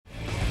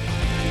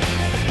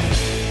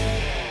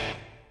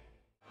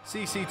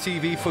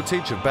CCTV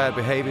footage of bad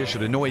behaviour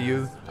should annoy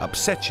you,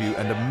 upset you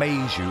and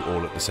amaze you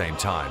all at the same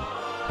time.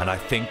 And I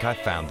think I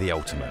found the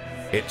ultimate.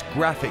 It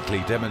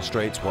graphically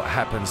demonstrates what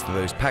happens to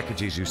those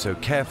packages you so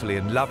carefully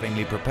and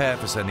lovingly prepare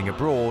for sending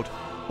abroad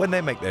when they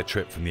make their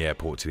trip from the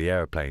airport to the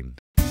aeroplane.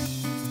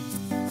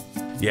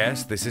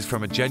 Yes, this is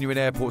from a genuine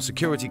airport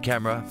security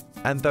camera,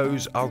 and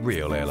those are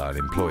real airline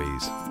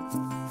employees.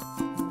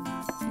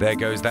 There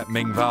goes that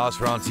Ming vase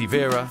for Auntie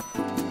Vera,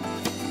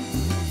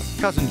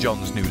 Cousin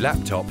John's new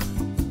laptop,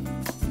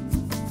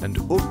 and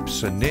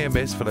oops, a near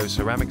miss for those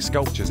ceramic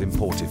sculptures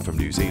imported from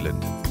New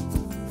Zealand.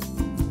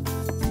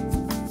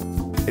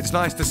 It's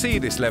nice to see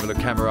this level of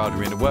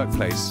camaraderie in the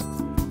workplace,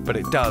 but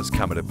it does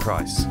come at a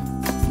price.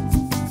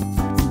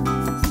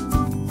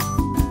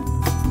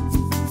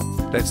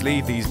 Let's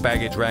leave these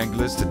baggage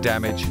wranglers to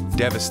damage,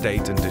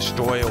 devastate and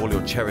destroy all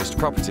your cherished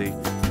property,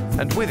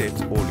 and with it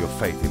all your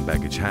faith in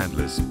baggage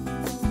handlers.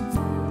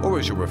 Or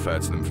as you'll refer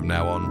to them from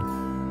now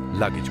on,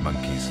 luggage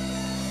monkeys.